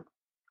for them.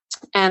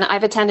 And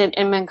I've attended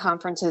Inman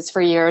conferences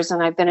for years,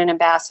 and I've been an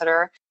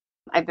ambassador.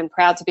 I've been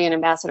proud to be an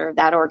ambassador of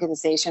that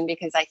organization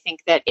because I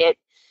think that it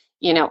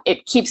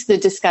keeps the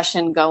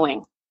discussion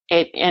going.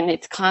 And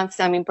it's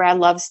constant. I mean, Brad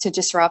loves to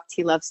disrupt.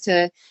 He loves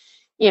to,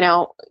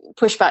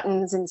 push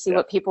buttons and see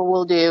what people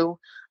will do.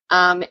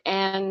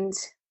 And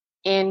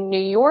in New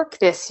York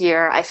this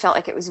year, I felt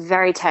like it was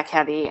very tech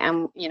heavy,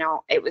 and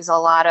it was a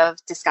lot of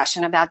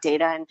discussion about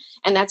data,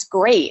 and that's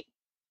great.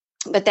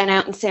 But then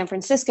out in San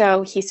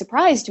Francisco, he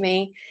surprised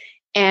me,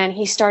 and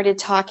he started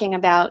talking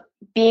about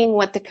being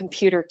what the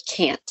computer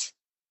can't.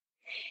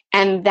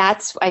 And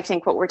that's, I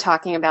think, what we're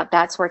talking about.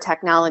 That's where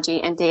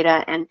technology and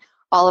data and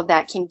all of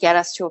that can get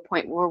us to a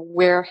point where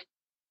we're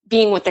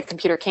being what the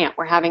computer can't.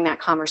 We're having that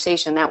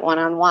conversation, that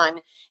one-on-one,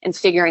 and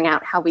figuring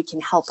out how we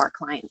can help our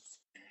clients.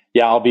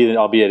 Yeah, I'll be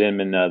at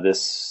Inman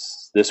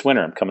this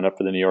winter. I'm coming up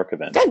for the New York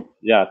event. Good.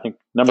 Yeah, I think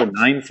number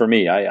 9 for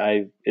me.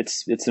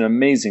 It's an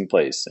amazing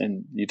place,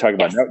 and you talk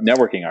about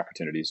networking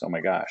opportunities. Oh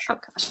my gosh. Oh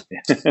gosh.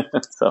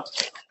 So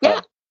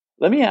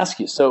let me ask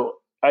you. So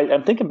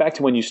I'm thinking back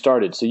to when you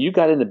started. So you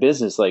got into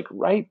business like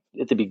right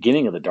at the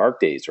beginning of the dark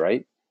days,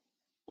 right?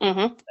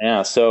 Mm-hmm.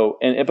 Yeah. So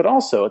but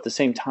also at the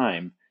same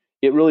time,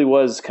 it really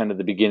was kind of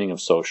the beginning of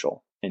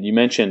social. And you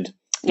mentioned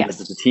that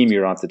the team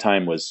you were on at the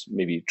time was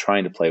maybe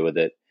trying to play with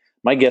it.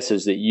 My guess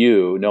is that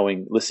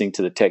listening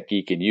to the Tech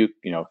Geek and you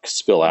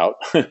spill out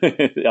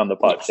on the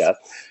podcast,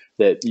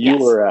 that you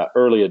were an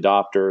early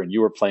adopter and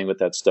you were playing with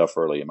that stuff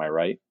early. Am I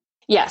right?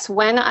 Yes.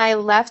 When I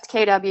left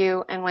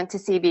KW and went to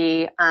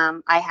CB,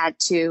 I had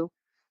to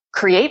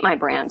create my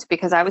brand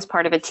because I was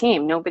part of a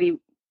team.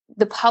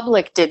 The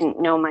public didn't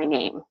know my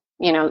name.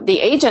 The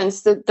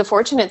agents, the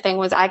fortunate thing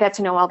was I got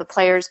to know all the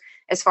players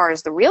as far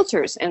as the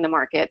realtors in the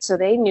market. So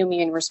they knew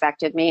me and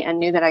respected me and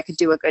knew that I could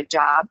do a good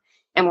job.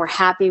 And were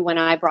happy when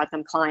I brought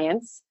them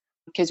clients,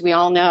 because we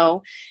all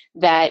know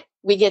that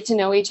we get to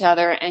know each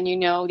other, and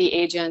the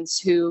agents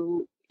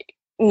who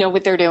know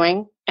what they're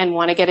doing and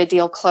want to get a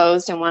deal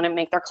closed and want to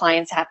make their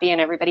clients happy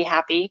and everybody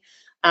happy,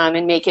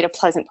 and make it a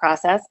pleasant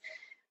process.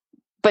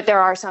 But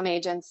there are some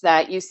agents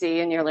that you see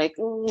and you're like,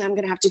 I'm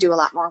going to have to do a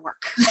lot more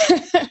work.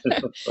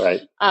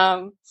 Right.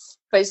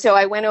 But so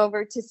I went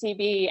over to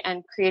CB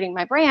and creating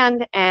my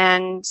brand,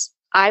 and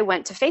I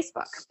went to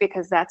Facebook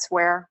because that's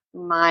where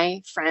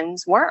my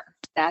friends were.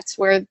 That's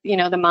where,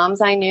 the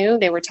moms I knew,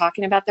 they were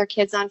talking about their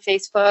kids on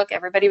Facebook.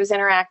 Everybody was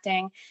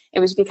interacting. It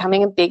was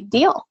becoming a big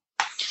deal.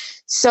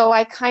 So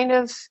I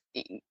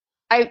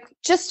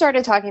just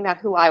started talking about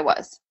who I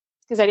was,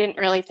 because I didn't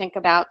really think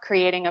about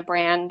creating a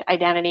brand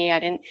identity. I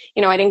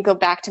didn't go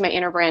back to my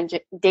inner brand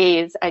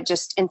days. I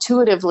just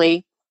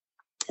intuitively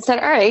said,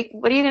 all right,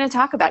 what are you going to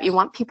talk about? You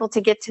want people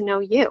to get to know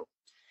you.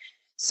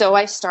 So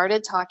I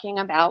started talking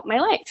about my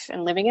life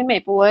and living in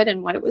Maplewood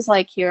and what it was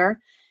like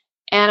here.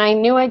 And I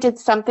knew I did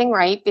something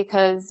right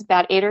because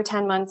about 8 or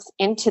 10 months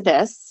into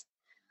this,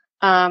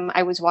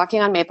 I was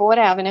walking on Maplewood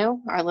Avenue,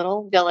 our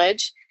little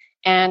village,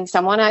 and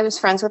someone I was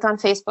friends with on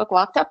Facebook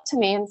walked up to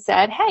me and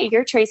said, "Hey,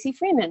 you're Tracy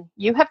Freeman.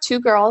 You have 2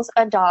 girls,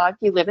 a dog,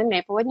 you live in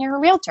Maplewood, and you're a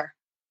realtor."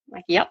 I'm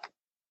like, "Yep,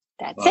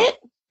 that's it."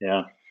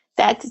 Yeah.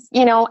 That's,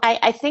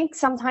 I think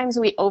sometimes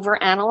we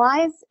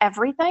overanalyze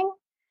everything.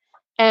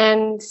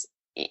 And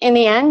in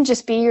the end,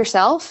 just be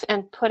yourself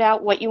and put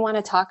out what you want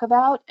to talk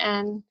about.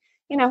 And,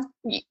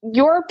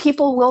 your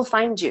people will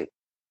find you.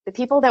 The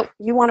people that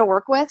you want to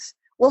work with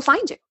will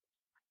find you.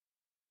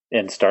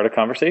 And start a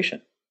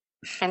conversation.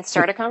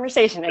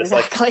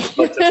 Exactly. Just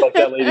like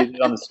that lady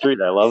did on the street.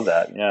 I love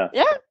that. Yeah.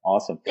 Yeah.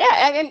 Awesome. Yeah.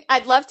 I mean,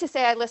 I'd love to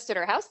say I listed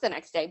her house the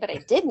next day, but I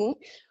didn't.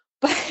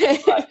 But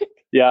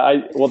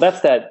yeah.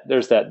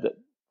 There's the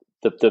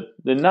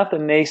not the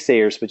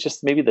naysayers, but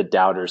just maybe the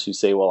doubters who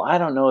say, well, I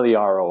don't know the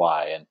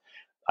ROI. And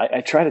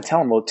I try to tell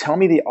them, well, tell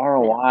me the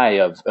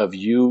ROI of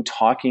you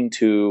talking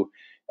to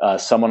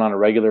someone on a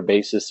regular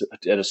basis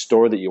at a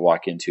store that you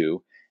walk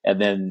into, and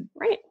then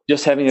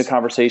just having a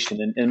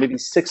conversation. And maybe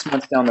 6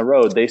 months down the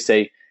road, they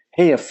say,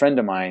 hey, a friend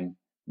of mine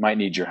might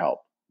need your help.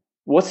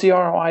 What's the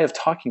ROI of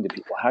talking to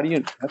people? How do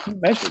you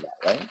measure that,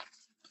 right?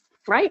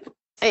 Right.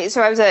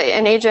 So I was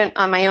an agent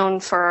on my own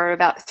for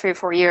about 3 or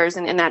 4 years.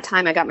 And in that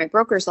time, I got my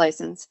broker's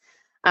license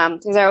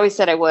because I always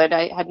said I would.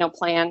 I had no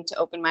plan to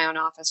open my own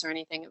office or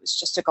anything. It was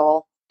just a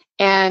goal.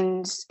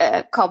 And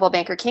Coldwell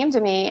Banker came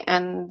to me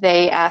and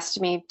they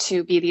asked me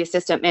to be the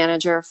assistant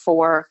manager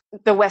for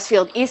the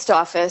Westfield East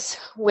office,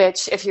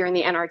 which if you're in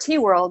the NRT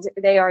world,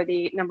 they are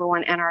the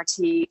 #1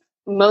 NRT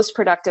most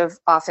productive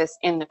office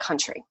in the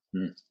country.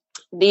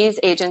 These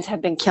agents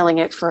have been killing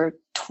it for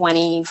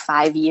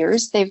 25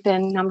 years. They've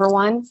been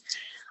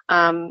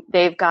 #1.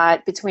 They've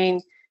got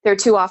between their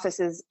 2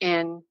 offices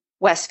in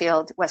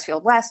Westfield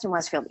West and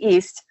Westfield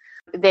East,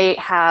 they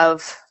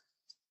have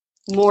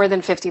more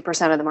than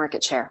 50% of the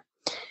market share.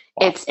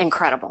 Wow. It's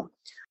incredible.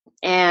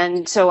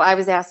 And so I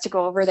was asked to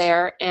go over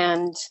there,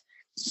 and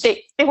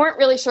they weren't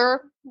really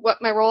sure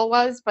what my role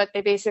was, but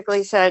they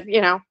basically said,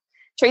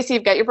 Tracy,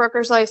 you've got your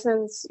broker's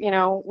license.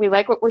 We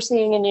like what we're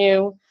seeing in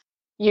you.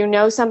 You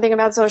know something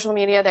about social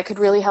media that could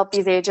really help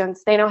these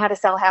agents. They know how to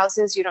sell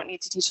houses. You don't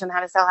need to teach them how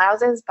to sell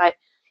houses, but,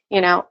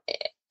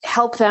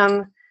 help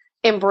them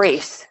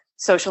embrace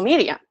social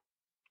media.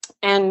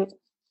 And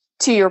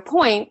to your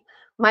point,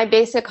 my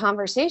basic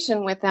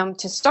conversation with them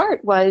to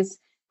start was,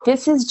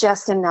 this is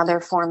just another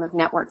form of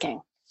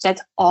networking.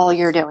 That's all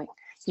you're doing.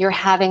 You're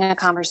having a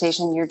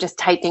conversation. You're just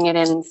typing it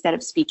in instead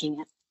of speaking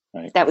it.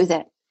 Right. That was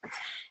it.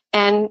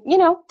 And,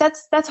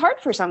 that's hard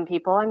for some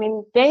people. I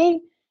mean, they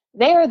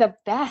are the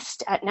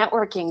best at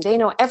networking. They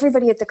know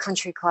everybody at the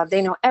country club.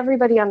 They know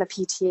everybody on the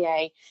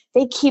PTA.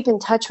 They keep in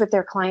touch with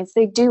their clients.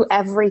 They do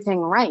everything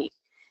right.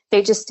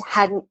 They just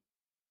hadn't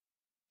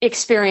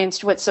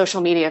experienced what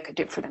social media could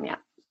do for them yet.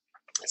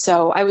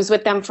 So I was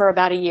with them for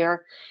about a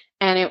year,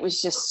 and it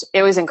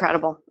was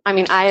incredible. I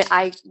mean,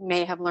 I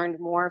may have learned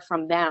more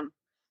from them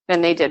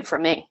than they did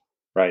from me.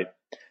 Right.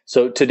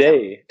 So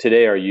today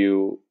are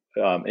you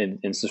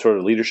in some sort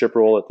of leadership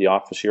role at the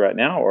office you're at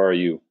now, or are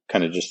you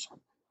kind of just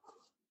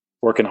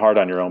working hard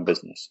on your own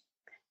business?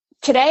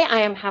 Today, I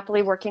am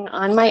happily working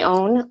on my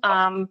own.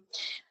 I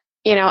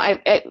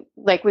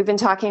like we've been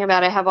talking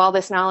about, I have all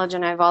this knowledge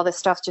and I have all this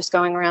stuff just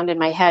going around in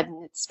my head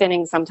and it's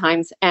spinning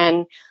sometimes.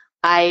 And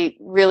I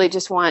really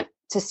just want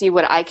to see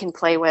what I can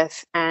play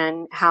with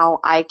and how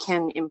I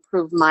can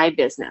improve my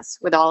business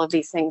with all of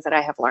these things that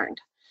I have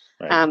learned.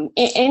 Right.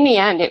 In the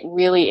end, it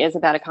really is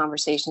about a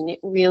conversation. It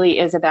really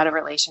is about a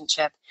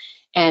relationship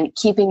and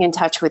keeping in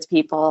touch with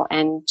people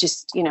and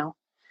just,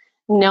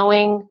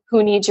 knowing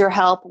who needs your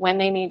help, when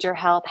they need your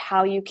help,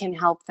 how you can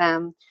help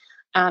them.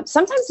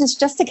 Sometimes it's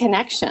just a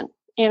connection.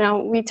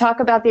 We talk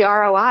about the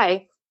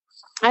ROI.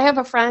 I have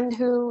a friend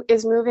who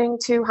is moving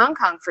to Hong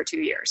Kong for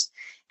 2 years.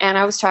 And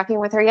I was talking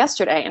with her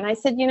yesterday. And I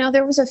said,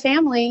 there was a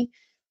family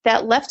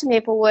that left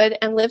Maplewood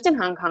and lived in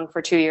Hong Kong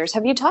for 2 years.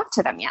 Have you talked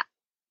to them yet?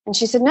 And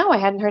she said, no, I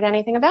hadn't heard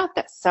anything about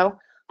this. So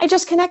I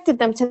just connected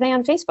them today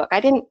on Facebook. I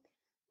didn't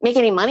make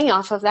any money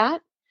off of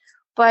that.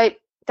 But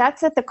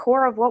that's at the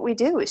core of what we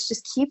do, is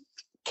just keep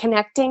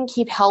connecting,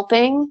 keep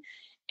helping,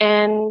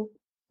 and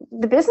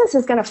the business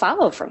is going to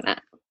follow from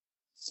that.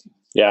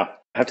 Yeah.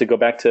 I have to go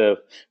back to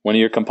one of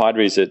your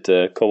compadres at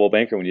Coldwell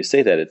Banker. When you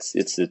say that,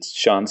 it's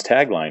Sean's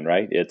tagline,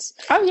 right? It's,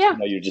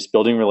 you're just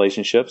building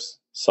relationships,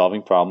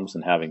 solving problems,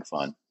 and having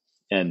fun.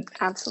 And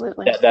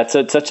absolutely, that's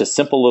such a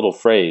simple little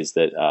phrase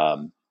that,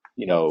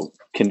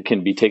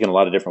 can be taken a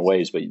lot of different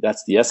ways, but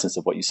that's the essence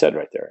of what you said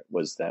right there,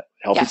 was that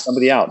helping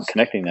somebody out and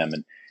connecting them.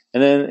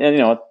 And then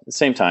at the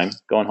same time,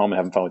 going home and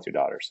having fun with your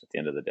daughters at the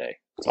end of the day.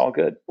 It's all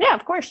good. Yeah,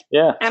 of course.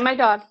 Yeah. And my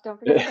dog. Don't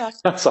forget the dog.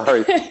 I'm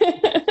sorry.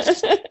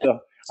 So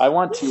I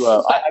want to,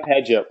 I've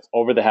had you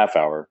over the half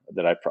hour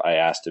that I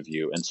asked of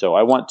you. And so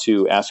I want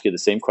to ask you the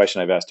same question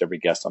I've asked every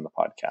guest on the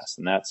podcast.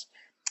 And that's,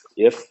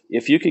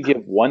 if you could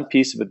give one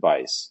piece of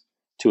advice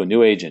to a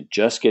new agent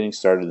just getting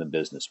started in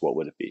business, what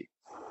would it be?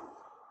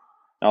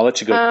 I'll let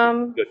you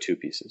go 2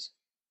 pieces.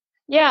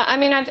 Yeah, I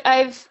mean,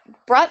 I've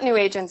brought new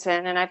agents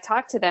in and I've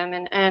talked to them,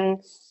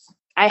 and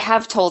I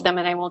have told them,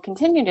 and I will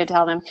continue to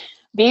tell them,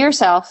 be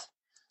yourself.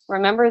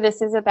 Remember,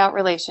 this is about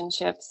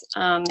relationships.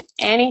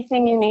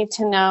 Anything you need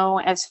to know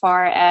as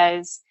far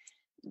as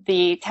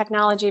the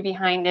technology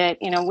behind it,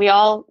 we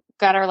all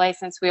got our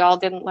license. We all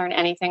didn't learn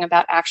anything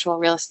about actual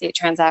real estate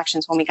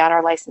transactions when we got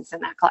our license in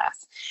that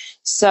class.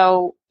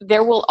 So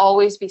there will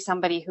always be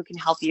somebody who can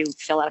help you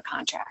fill out a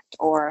contract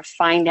or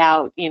find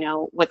out,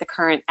 what the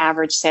current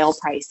average sale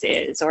price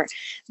is, or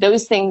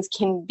those things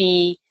can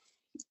be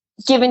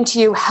given to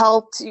you,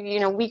 helped.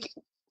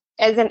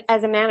 As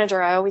a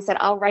manager, I always said,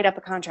 I'll write up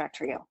a contract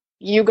for you.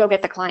 You go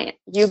get the client.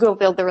 You go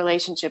build the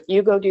relationship.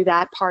 You go do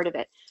that part of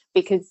it,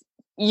 because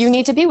you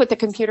need to be what the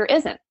computer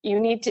isn't. You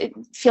need to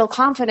feel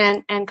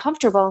confident and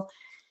comfortable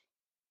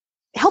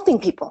helping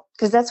people,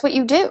 because that's what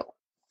you do.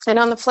 And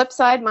on the flip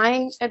side,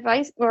 my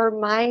advice or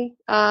my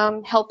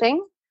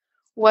helping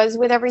was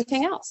with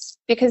everything else,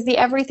 because the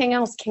everything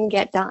else can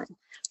get done.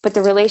 But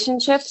the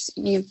relationships,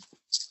 you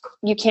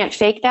can't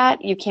fake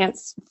that. You can't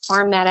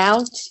farm that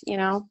out.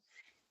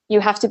 You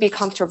have to be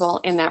comfortable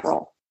in that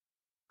role.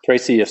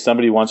 Tracy, if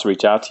somebody wants to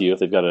reach out to you, if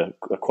they've got a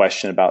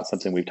question about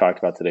something we've talked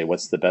about today,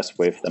 what's the best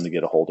way for them to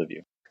get a hold of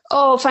you?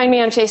 Oh, find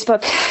me on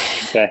Facebook.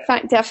 Okay.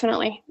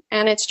 Definitely.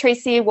 And it's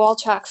Tracy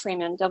Wolchock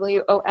Freeman,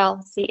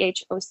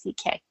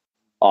 Wolchock.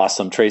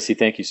 Awesome. Tracy,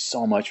 thank you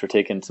so much for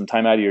taking some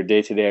time out of your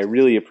day today. I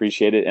really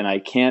appreciate it. And I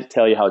can't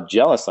tell you how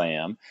jealous I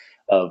am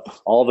of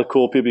all the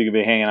cool people you're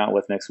going to be hanging out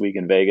with next week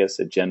in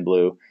Vegas at Gen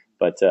Blue.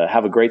 But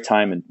have a great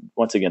time. And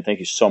once again, thank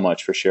you so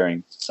much for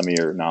sharing some of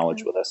your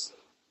knowledge with us.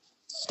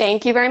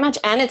 Thank you very much.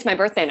 And it's my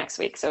birthday next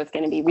week, so it's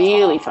going to be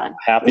really fun.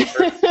 Happy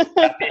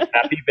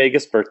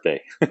Vegas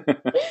birthday.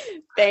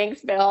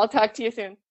 Thanks, Bill. I'll talk to you soon.